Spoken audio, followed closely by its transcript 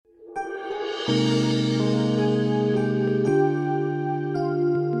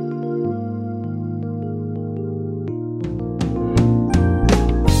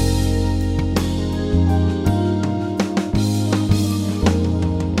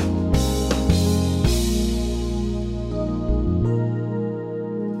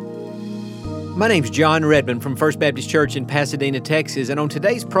My name's Jon Redmond from First Baptist Church in Pasadena, Texas, and on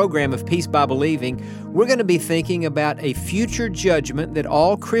today's program of Peace by Believing, we're going to be thinking about a future judgment that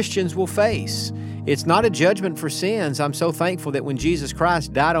all Christians will face. It's not a judgment for sins. I'm so thankful that when Jesus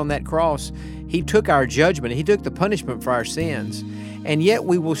Christ died on that cross, He took our judgment. He took the punishment for our sins. And yet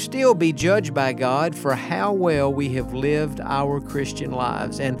we will still be judged by God for how well we have lived our Christian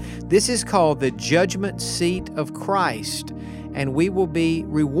lives. And this is called the judgment seat of Christ. And we will be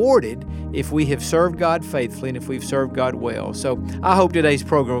rewarded if we have served God faithfully and if we've served God well. So I hope today's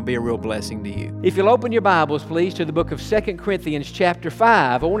program will be a real blessing to you. If you'll open your Bibles, please, to the book of 2 Corinthians chapter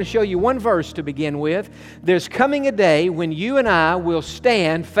 5. I want to show you one verse to begin with. There's coming a day when you and I will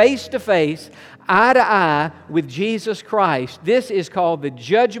stand face to face, eye to eye with Jesus Christ. This is called the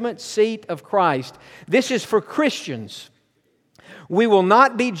judgment seat of Christ. This is for Christians. We will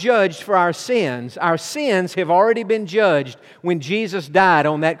not be judged for our sins. Our sins have already been judged when Jesus died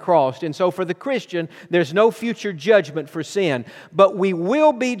on that cross. And so for the Christian, there's no future judgment for sin. But we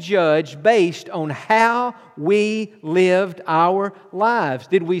will be judged based on how we lived our lives.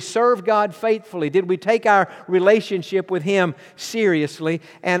 Did we serve God faithfully? Did we take our relationship with Him seriously?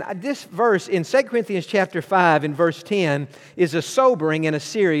 And this verse in 2 Corinthians chapter 5 in verse 10 is a sobering and a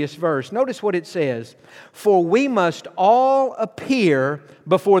serious verse. Notice what it says. For we must all appear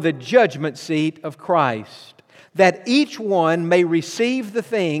before the judgment seat of Christ, that each one may receive the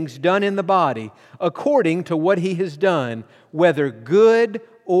things done in the body according to what he has done, whether good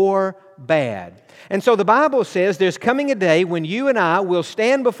or bad. And so the Bible says there's coming a day when you and I will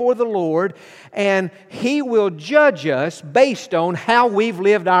stand before the Lord and He will judge us based on how we've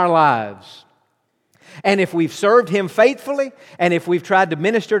lived our lives. And if we've served Him faithfully, and if we've tried to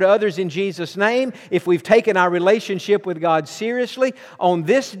minister to others in Jesus' name, if we've taken our relationship with God seriously, on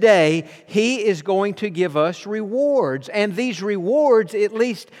this day, He is going to give us rewards. And these rewards, at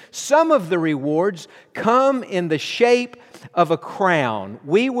least some of the rewards, come in the shape of a crown.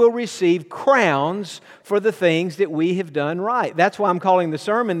 We will receive crowns for the things that we have done right. That's why I'm calling the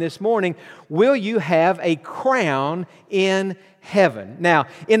sermon this morning, Will You Have a Crown in Heaven? Now,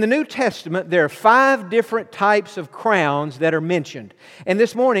 in the New Testament, there are 5 different types of crowns that are mentioned. And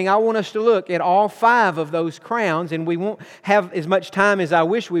this morning, I want us to look at all 5 of those crowns, and we won't have as much time as I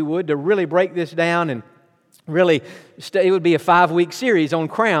wish we would to really break this down and really, it would be a 5-week series on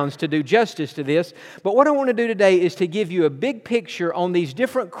crowns to do justice to this. But what I want to do today is to give you a big picture on these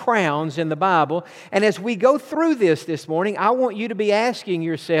different crowns in the Bible. And as we go through this morning, I want you to be asking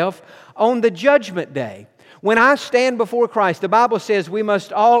yourself on the judgment day, when I stand before Christ, the Bible says we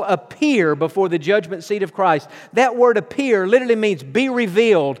must all appear before the judgment seat of Christ. That word appear literally means be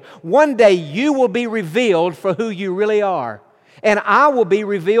revealed. One day you will be revealed for who you really are. And I will be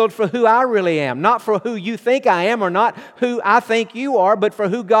revealed for who I really am. Not for who you think I am or not who I think you are, but for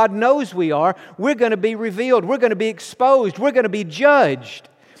who God knows we are. We're going to be revealed. We're going to be exposed. We're going to be judged.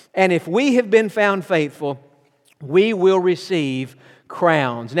 And if we have been found faithful, we will receive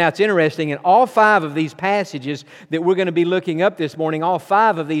crowns. Now, it's interesting, in all 5 of these passages that we're going to be looking up this morning, all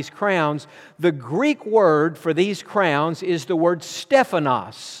 5 of these crowns, the Greek word for these crowns is the word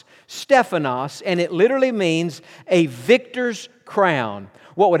Stephanos. Stephanos, and it literally means a victor's crown.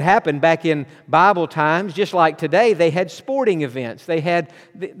 What would happen back in Bible times, just like today, they had sporting events. They had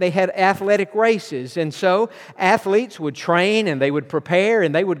athletic races. And so athletes would train and they would prepare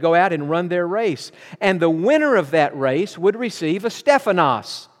and they would go out and run their race. And the winner of that race would receive a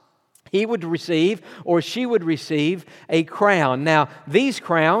Stephanos. He would receive, or she would receive, a crown. Now, these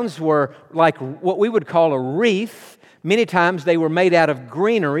crowns were like what we would call a wreath. Many times they were made out of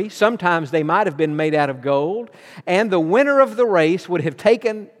greenery. Sometimes they might have been made out of gold. And the winner of the race would have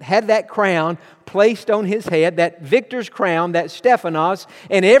had that crown placed on his head, that victor's crown, that Stephanos,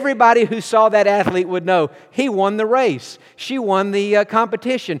 and everybody who saw that athlete would know he won the race. She won the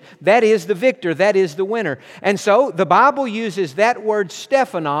competition. That is the victor. That is the winner. And so the Bible uses that word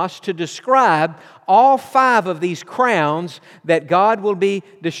Stephanos to describe all 5 of these crowns that God will be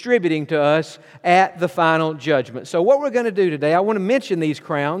distributing to us at the final judgment. So what we're going to do today, I want to mention these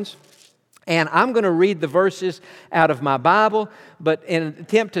crowns. And I'm going to read the verses out of my Bible, but in an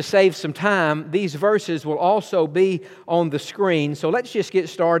attempt to save some time, these verses will also be on the screen. So let's just get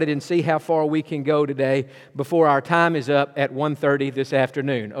started and see how far we can go today before our time is up at 1:30 this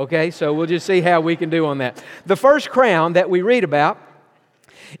afternoon. Okay, so we'll just see how we can do on that. The first crown that we read about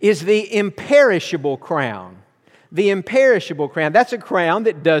is the imperishable crown. The imperishable crown. That's a crown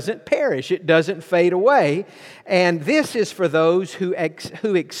that doesn't perish. It doesn't fade away. And this is for those who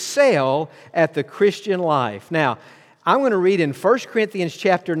excel at the Christian life. Now, I'm going to read in 1 Corinthians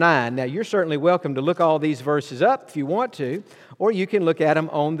chapter 9. Now, you're certainly welcome to look all these verses up if you want to, or you can look at them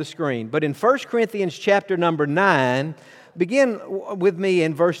on the screen. But in 1 Corinthians chapter number 9, begin with me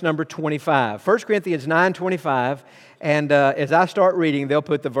in verse number 25. 1 Corinthians 9:25, and as I start reading, they'll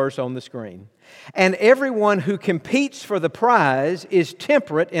put the verse on the screen. And everyone who competes for the prize is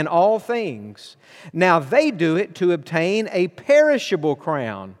temperate in all things. Now they do it to obtain a perishable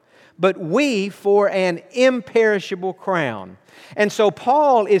crown, but we for an imperishable crown. And so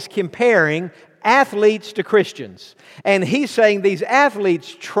Paul is comparing athletes to Christians. And he's saying these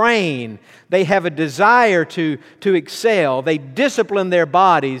athletes train. They have a desire to excel. They discipline their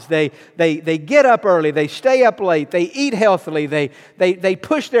bodies. They get up early. They stay up late. They eat healthily. They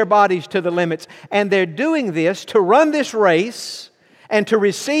push their bodies to the limits. And they're doing this to run this race and to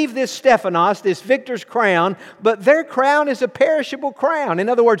receive this Stephanos, this victor's crown. But their crown is a perishable crown. In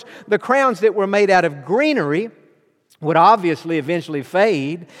other words, the crowns that were made out of greenery would obviously eventually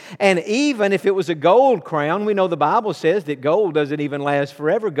fade. And even if it was a gold crown, we know the Bible says that gold doesn't even last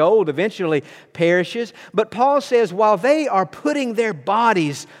forever. Gold eventually perishes. But Paul says while they are putting their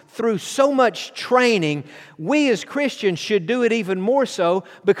bodies through so much training, we as Christians should do it even more so,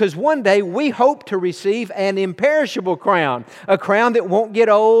 because one day we hope to receive an imperishable crown, a crown that won't get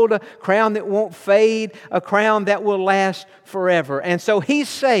old, a crown that won't fade, a crown that will last forever. And so he's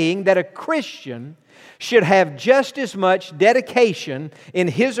saying that a Christian should have just as much dedication in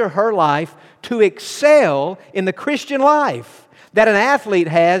his or her life to excel in the Christian life that an athlete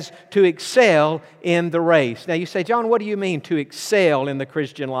has to excel in the race. Now you say, John, what do you mean to excel in the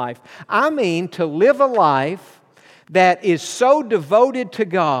Christian life? I mean to live a life that is so devoted to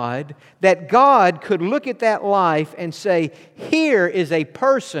God that God could look at that life and say, here is a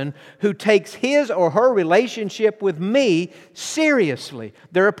person who takes his or her relationship with me seriously.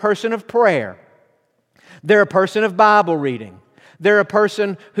 They're a person of prayer. They're a person of Bible reading. They're a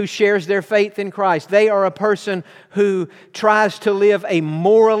person who shares their faith in Christ. They are a person who tries to live a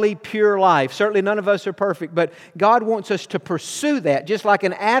morally pure life. Certainly none of us are perfect, but God wants us to pursue that. Just like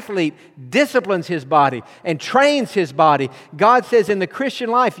an athlete disciplines his body and trains his body, God says in the Christian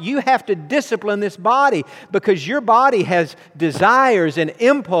life, you have to discipline this body because your body has desires and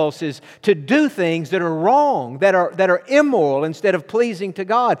impulses to do things that are wrong, that are immoral instead of pleasing to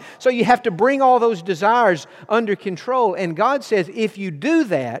God. So you have to bring all those desires under control. And God says, if you do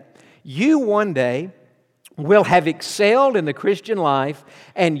that, you one day will have excelled in the Christian life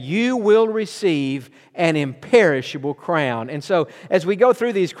and you will receive an imperishable crown. And so as we go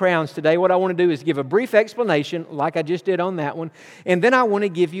through these crowns today, what I want to do is give a brief explanation like I just did on that one. And then I want to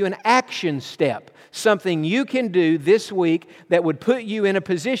give you an action step, something you can do this week that would put you in a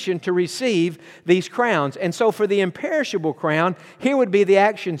position to receive these crowns. And so for the imperishable crown, here would be the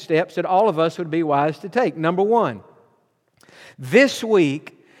action steps that all of us would be wise to take. Number one, this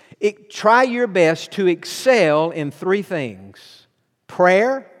week, try your best to excel in three things: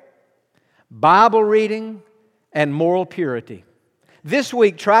 prayer, Bible reading, and moral purity. This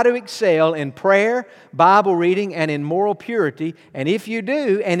week, try to excel in prayer, Bible reading, and in moral purity. And if you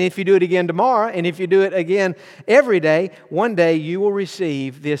do, and if you do it again tomorrow, and if you do it again every day, one day you will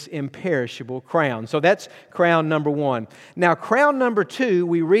receive this imperishable crown. So that's crown number one. Now, crown number two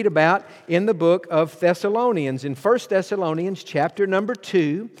we read about in the book of Thessalonians. In 1 Thessalonians chapter number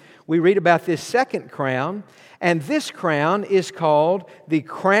 2, we read about this second crown. And this crown is called the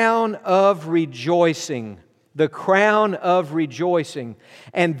crown of rejoicing. The crown of rejoicing.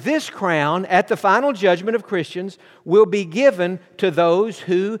 And this crown, at the final judgment of Christians, will be given to those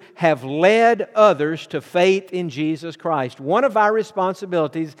who have led others to faith in Jesus Christ. One of our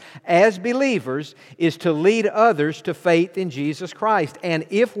responsibilities as believers is to lead others to faith in Jesus Christ. And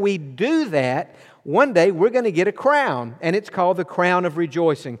if we do that, one day we're going to get a crown, and it's called the crown of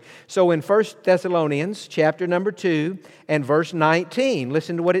rejoicing. So in 1 Thessalonians chapter number 2 and verse 19,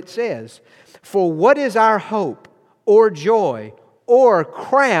 listen to what it says. For what is our hope or joy or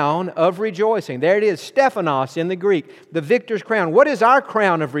crown of rejoicing? There it is, Stephanos in the Greek, the victor's crown. What is our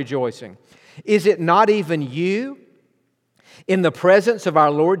crown of rejoicing? Is it not even you in the presence of our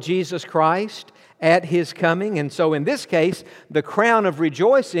Lord Jesus Christ at His coming? And so in this case, the crown of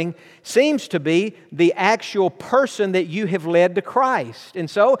rejoicing seems to be the actual person that you have led to Christ. And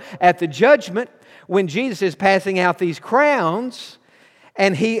so at the judgment, when Jesus is passing out these crowns,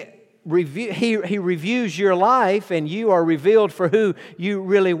 and He He reviews your life and you are revealed for who you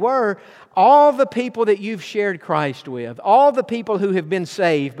really were, all the people that you've shared Christ with, all the people who have been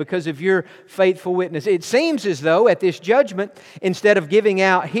saved because of your faithful witness. It seems as though at this judgment, instead of giving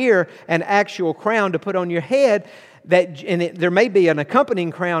out here an actual crown to put on your head, there may be an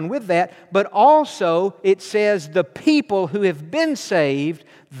accompanying crown with that, but also it says the people who have been saved,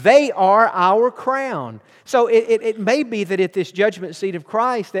 they are our crown. So it may be that at this judgment seat of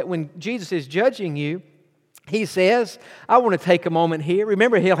Christ, that when Jesus is judging you, He says, I want to take a moment here.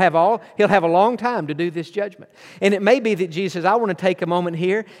 Remember, He'll have a long time to do this judgment. And it may be that Jesus says, I want to take a moment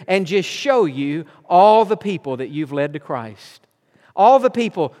here and just show you all the people that you've led to Christ. All the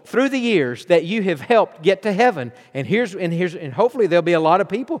people through the years that you have helped get to heaven. And hopefully there'll be a lot of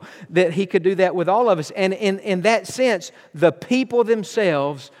people that He could do that with all of us. And in that sense, the people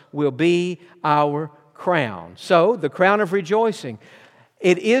themselves will be our crown. So, the crown of rejoicing.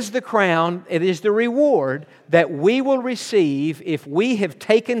 It is the crown, it is the reward that we will receive if we have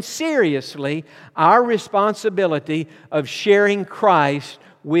taken seriously our responsibility of sharing Christ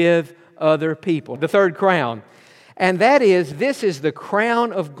with other people. The third crown. And that is, this is the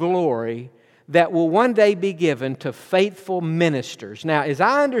crown of glory that will one day be given to faithful ministers. Now, as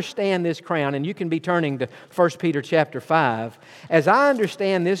I understand this crown, and you can be turning to 1 Peter chapter 5, as I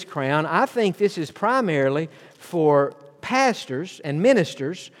understand this crown, I think this is primarily for pastors and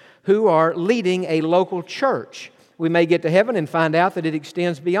ministers who are leading a local church. We may get to heaven and find out that it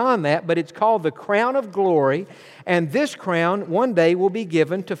extends beyond that, but it's called the crown of glory, and this crown one day will be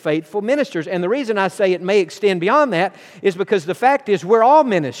given to faithful ministers. And the reason I say it may extend beyond that is because the fact is we're all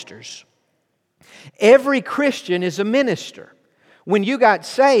ministers. Every Christian is a minister. When you got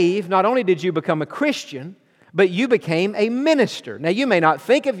saved, not only did you become a Christian, but you became a minister. Now, you may not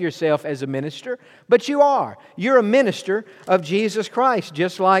think of yourself as a minister, but you are. You're a minister of Jesus Christ,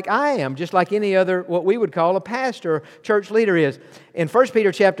 just like I am, just like any other, what we would call a pastor or church leader is. In 1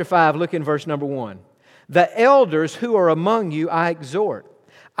 Peter chapter 5, look in verse number 1. The elders who are among you I exhort.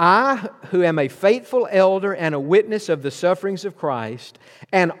 I, who am a faithful elder and a witness of the sufferings of Christ,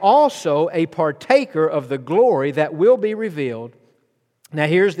 and also a partaker of the glory that will be revealed. Now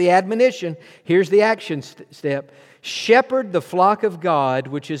here's the admonition, here's the action step. Shepherd the flock of God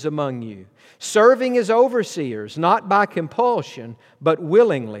which is among you, serving as overseers, not by compulsion, but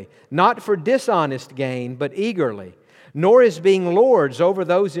willingly, not for dishonest gain, but eagerly, nor as being lords over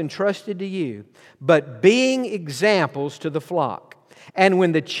those entrusted to you, but being examples to the flock. And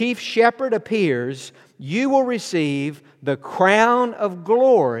when the chief shepherd appears, you will receive the crown of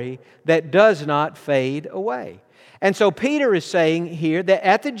glory that does not fade away. And so Peter is saying here that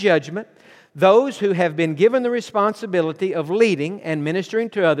at the judgment, those who have been given the responsibility of leading and ministering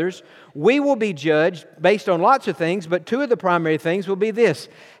to others, we will be judged based on lots of things, but two of the primary things will be this.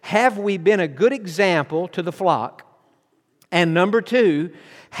 Have we been a good example to the flock? And number two,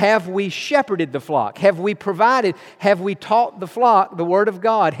 have we shepherded the flock? Have we provided, have we taught the flock the Word of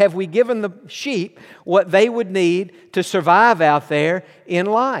God? Have we given the sheep what they would need to survive out there in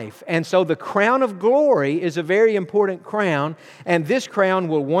life? And so the crown of glory is a very important crown, and this crown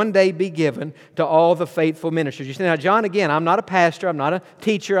will one day be given to all the faithful ministers. You say, now, John, again, I'm not a pastor, I'm not a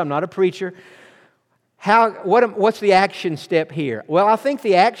teacher, I'm not a preacher. What's the action step here? Well, I think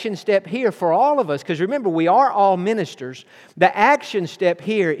the action step here for all of us, because remember, we are all ministers, the action step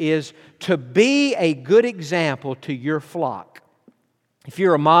here is to be a good example to your flock. If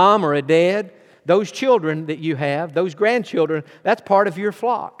you're a mom or a dad, those children that you have, those grandchildren, that's part of your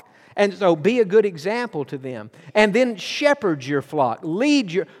flock. And so be a good example to them. And then shepherd your flock.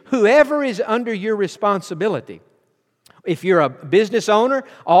 Lead whoever is under your responsibility. If you're a business owner,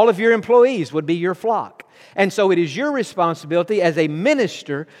 all of your employees would be your flock. And so it is your responsibility as a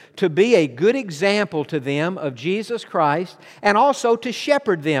minister to be a good example to them of Jesus Christ and also to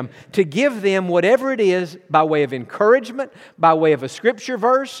shepherd them, to give them whatever it is by way of encouragement, by way of a scripture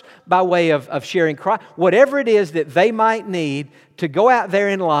verse, by way of sharing Christ, whatever it is that they might need to go out there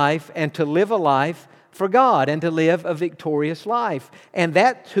in life and to live a life for God and to live a victorious life. And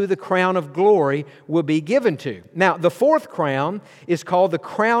that's who the crown of glory will be given to. Now, the fourth crown is called the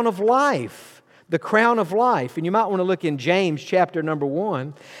crown of life. The crown of life. And you might want to look in James chapter number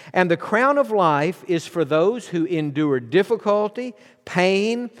 1. And the crown of life is for those who endure difficulty,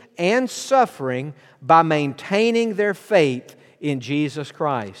 pain, and suffering by maintaining their faith in Jesus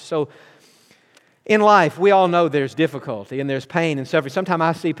Christ. So, in life, we all know there's difficulty and there's pain and suffering. Sometimes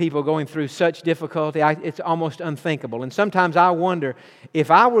I see people going through such difficulty, it's almost unthinkable. And sometimes I wonder,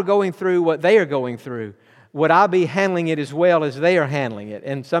 if I were going through what they are going through, would I be handling it as well as they are handling it?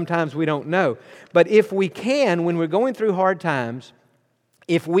 And sometimes we don't know. But if we can, when we're going through hard times,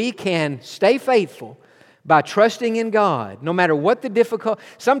 if we can stay faithful by trusting in God, no matter what the difficulty,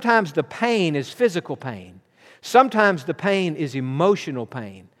 sometimes the pain is physical pain. Sometimes the pain is emotional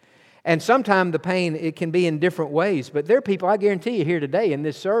pain. And sometimes the pain, it can be in different ways. But there are people, I guarantee you, here today in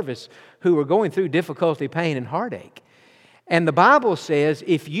this service who are going through difficulty, pain, and heartache. And the Bible says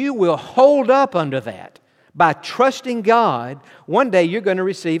if you will hold up under that by trusting God, one day you're going to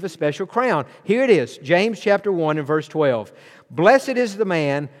receive a special crown. Here it is, James chapter 1 and verse 12. Blessed is the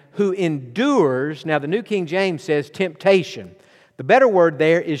man who endures, now the New King James says temptation. The better word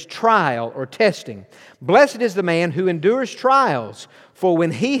there is trial or testing. Blessed is the man who endures trials, for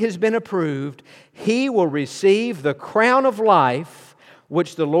when he has been approved, he will receive the crown of life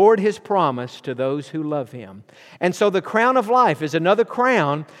which the Lord has promised to those who love Him. And so the crown of life is another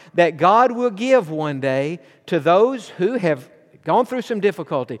crown that God will give one day to those who have gone through some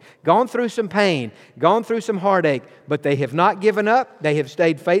difficulty, gone through some pain, gone through some heartache, but they have not given up. They have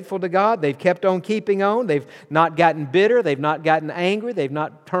stayed faithful to God. They've kept on keeping on. They've not gotten bitter. They've not gotten angry. They've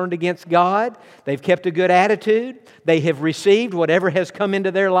not turned against God. They've kept a good attitude. They have received whatever has come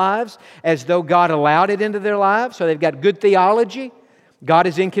into their lives as though God allowed it into their lives. So they've got good theology. God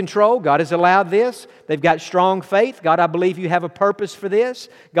is in control. God has allowed this. They've got strong faith. God, I believe you have a purpose for this.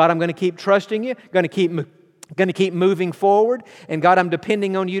 God, I'm going to keep trusting you. Going to keep moving forward. And God, I'm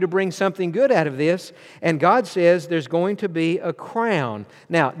depending on you to bring something good out of this. And God says there's going to be a crown.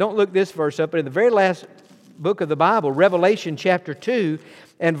 Now, don't look this verse up, but in the very last book of the Bible, Revelation chapter 2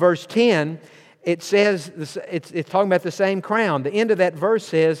 and verse 10, it says, it's talking about the same crown. The end of that verse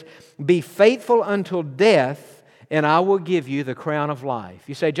says, be faithful until death, and I will give you the crown of life.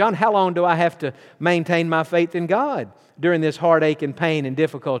 You say, John, how long do I have to maintain my faith in God during this heartache and pain and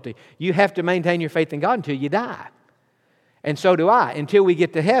difficulty? You have to maintain your faith in God until you die. And so do I, until we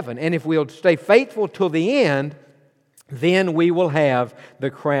get to heaven. And if we'll stay faithful till the end, then we will have the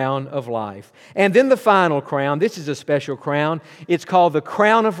crown of life. And then the final crown, this is a special crown. It's called the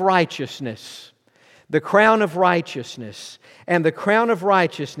crown of righteousness. The crown of righteousness. And the crown of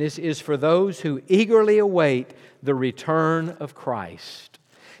righteousness is for those who eagerly await the return of Christ.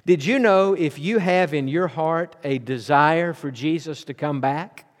 Did you know if you have in your heart a desire for Jesus to come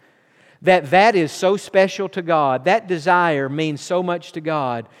back, that is so special to God, that desire means so much to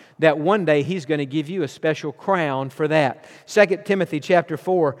God, that one day He's going to give you a special crown for that. 2 Timothy chapter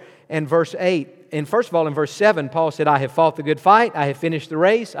 4 and verse 8. And first of all, in verse 7, Paul said, I have fought the good fight, I have finished the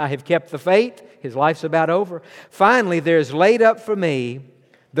race, I have kept the faith. His life's about over. Finally, there is laid up for me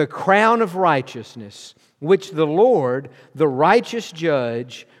the crown of righteousness, which the Lord, the righteous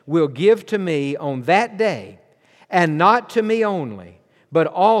judge, will give to me on that day, and not to me only, but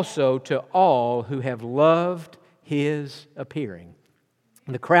also to all who have loved His appearing.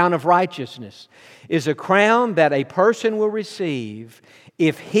 The crown of righteousness is a crown that a person will receive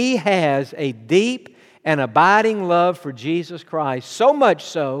if he has a deep and abiding love for Jesus Christ, so much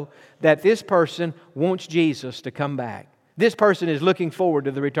so that this person wants Jesus to come back. This person is looking forward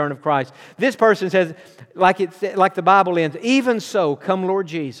to the return of Christ. This person says, like the Bible ends, even so, come Lord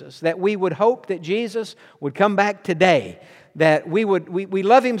Jesus, that we would hope that Jesus would come back today, that we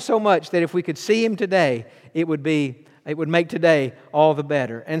love Him so much that if we could see Him today, it would make today all the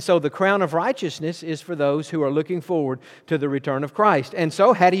better. And so the crown of righteousness is for those who are looking forward to the return of Christ. And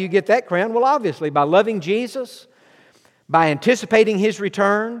so how do you get that crown? Well, obviously, by loving Jesus, by anticipating His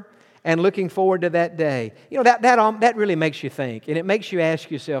return, and looking forward to that day. You know, that really makes you think, and it makes you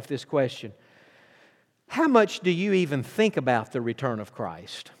ask yourself this question. How much do you even think about the return of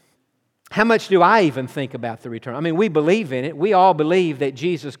Christ? How much do I even think about the return? I mean, we believe in it. We all believe that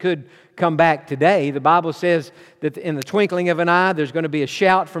Jesus could come back today. The Bible says that in the twinkling of an eye, there's going to be a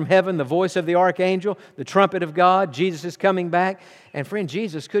shout from heaven, the voice of the archangel, the trumpet of God. Jesus is coming back. And friend,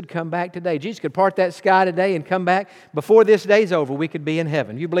 Jesus could come back today. Jesus could part that sky today and come back. Before this day's over, we could be in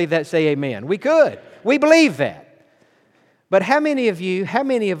heaven. You believe that? Say amen. We could. We believe that. But how many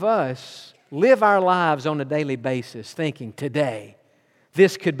of us live our lives on a daily basis thinking today,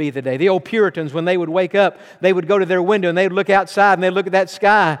 this could be the day? The old Puritans, when they would wake up, they would go to their window and they would look outside and they'd look at that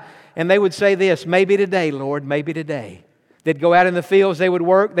sky and they would say this, maybe today, Lord, maybe today. They'd go out in the fields, they would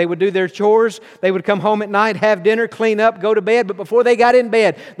work, they would do their chores, they would come home at night, have dinner, clean up, go to bed. But before they got in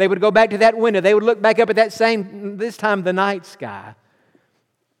bed, they would go back to that window. They would look back up at that same, this time the night sky,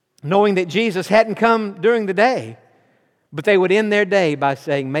 knowing that Jesus hadn't come during the day. But they would end their day by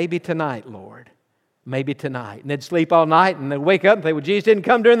saying, maybe tonight, Lord. Maybe tonight. And they'd sleep all night and they'd wake up and say, well, Jesus didn't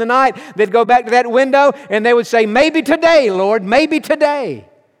come during the night. They'd go back to that window and they would say, maybe today, Lord, maybe today.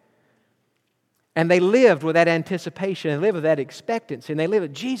 And they lived with that anticipation, and lived with that expectancy, and they lived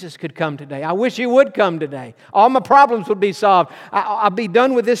with Jesus could come today. I wish He would come today. All my problems would be solved. I'd be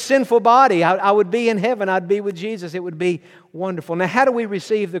done with this sinful body. I would be in heaven. I'd be with Jesus. It would be wonderful. Now, how do we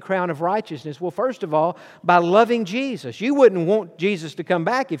receive the crown of righteousness? Well, first of all, by loving Jesus. You wouldn't want Jesus to come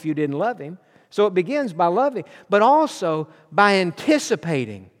back if you didn't love Him. So it begins by loving, but also by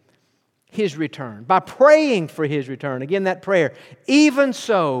anticipating His return, by praying for His return. Again, that prayer, even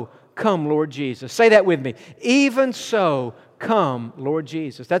so, come, Lord Jesus. Say that with me. Even so, come, Lord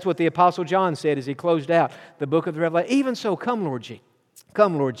Jesus. That's what the Apostle John said as he closed out the book of the Revelation. Even so, come, Lord Jesus.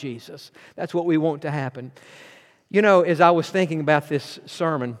 Come, Lord Jesus. That's what we want to happen. You know, as I was thinking about this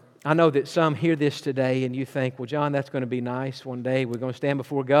sermon, I know that some hear this today and you think, well, John, that's going to be nice. One day we're going to stand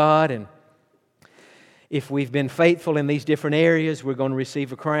before God, and if we've been faithful in these different areas, we're going to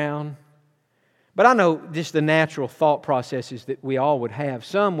receive a crown. But I know just the natural thought processes that we all would have.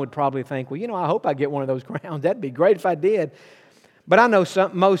 Some would probably think, well, you know, I hope I get one of those crowns. That'd be great if I did. But I know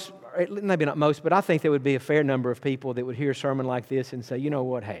most, maybe not most, but I think there would be a fair number of people that would hear a sermon like this and say, you know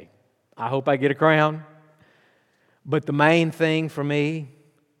what, hey, I hope I get a crown. But the main thing for me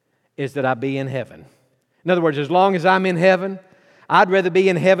is that I be in heaven. In other words, as long as I'm in heaven, I'd rather be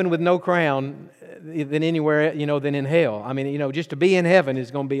in heaven with no crown than anywhere, than in hell. I mean, just to be in heaven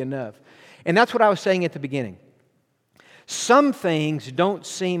is going to be enough. And that's what I was saying at the beginning. Some things don't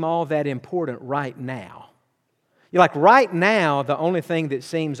seem all that important right now. You're like, right now, the only thing that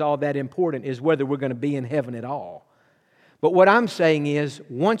seems all that important is whether we're going to be in heaven at all. But what I'm saying is,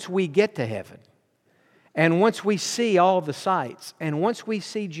 once we get to heaven, and once we see all the sights, and once we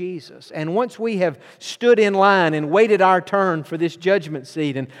see Jesus, and once we have stood in line and waited our turn for this judgment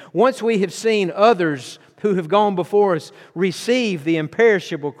seat, and once we have seen others who have gone before us receive the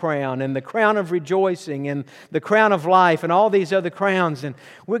imperishable crown and the crown of rejoicing and the crown of life and all these other crowns, and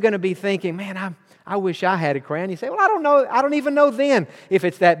we're going to be thinking, man, I wish I had a crown. You say, well, I don't know. I don't even know then if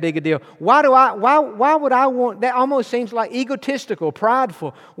it's that big a deal. Why would I want, that almost seems like egotistical,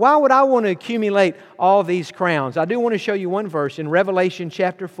 prideful. Why would I want to accumulate all these crowns? I do want to show you one verse in Revelation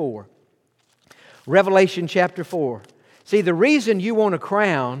chapter 4. Revelation chapter 4. See, the reason you want a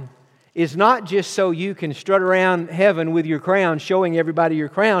crown is not just so you can strut around heaven with your crown, showing everybody your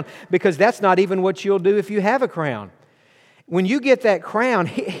crown, because that's not even what you'll do if you have a crown. When you get that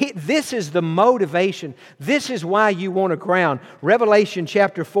crown, this is the motivation. This is why you want a crown. Revelation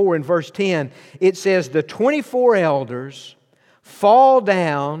chapter 4 and verse 10, it says, the 24 elders fall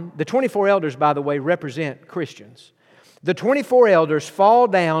down. The 24 elders, by the way, represent Christians. The 24 elders fall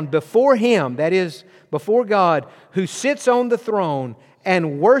down before Him, that is, before God, who sits on the throne,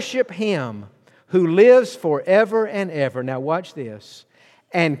 and worship Him who lives forever and ever. Now watch this.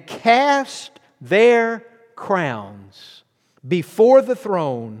 And cast their crowns before the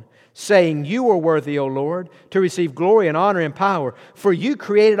throne, saying, you are worthy, O Lord, to receive glory and honor and power, for you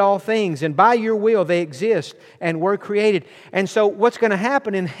created all things, and by your will they exist and were created. And so what's going to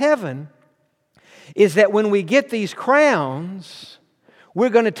happen in heaven is that when we get these crowns, we're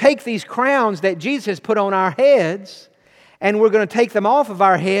going to take these crowns that Jesus has put on our heads, and we're going to take them off of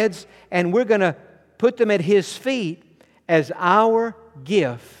our heads, and we're going to put them at His feet as our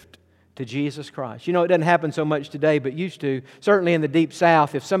gift to Jesus Christ. You know, it doesn't happen so much today, but used to. Certainly in the Deep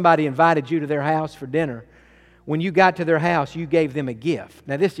South, if somebody invited you to their house for dinner, when you got to their house, you gave them a gift.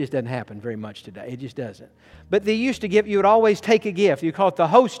 Now, this just doesn't happen very much today. It just doesn't. But they used to give, you would always take a gift. You call it the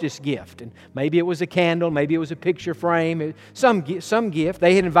hostess gift. And maybe it was a candle, maybe it was a picture frame, some gift.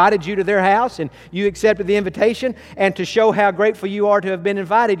 They had invited you to their house, and you accepted the invitation. And to show how grateful you are to have been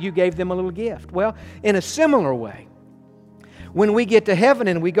invited, you gave them a little gift. Well, in a similar way, when we get to heaven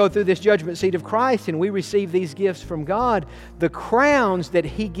and we go through this judgment seat of Christ and we receive these gifts from God, the crowns that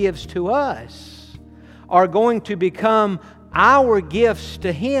He gives to us are going to become our gifts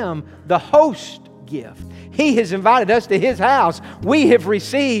to Him, the host gift. He has invited us to His house. We have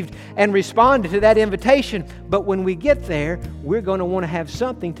received and responded to that invitation. But when we get there, we're going to want to have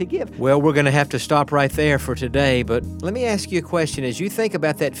something to give. Well, we're going to have to stop right there for today. But let me ask you a question. As you think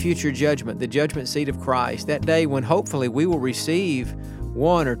about that future judgment, the judgment seat of Christ, that day when hopefully we will receive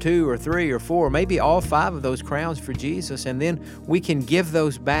 1 or 2 or 3 or 4, maybe all 5 of those crowns for Jesus, and then we can give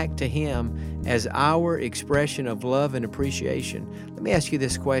those back to Him as our expression of love and appreciation. Let me ask you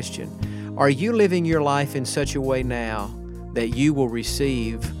this question. Are you living your life in such a way now that you will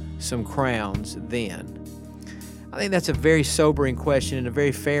receive some crowns then? I think that's a very sobering question and a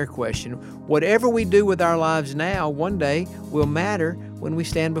very fair question. Whatever we do with our lives now, one day will matter when we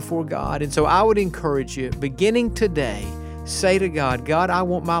stand before God. And so I would encourage you, beginning today, say to God, God, I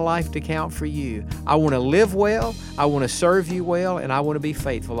want my life to count for you. I want to live well, I want to serve you well, and I want to be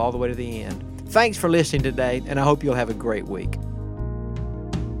faithful all the way to the end. Thanks for listening today, and I hope you'll have a great week.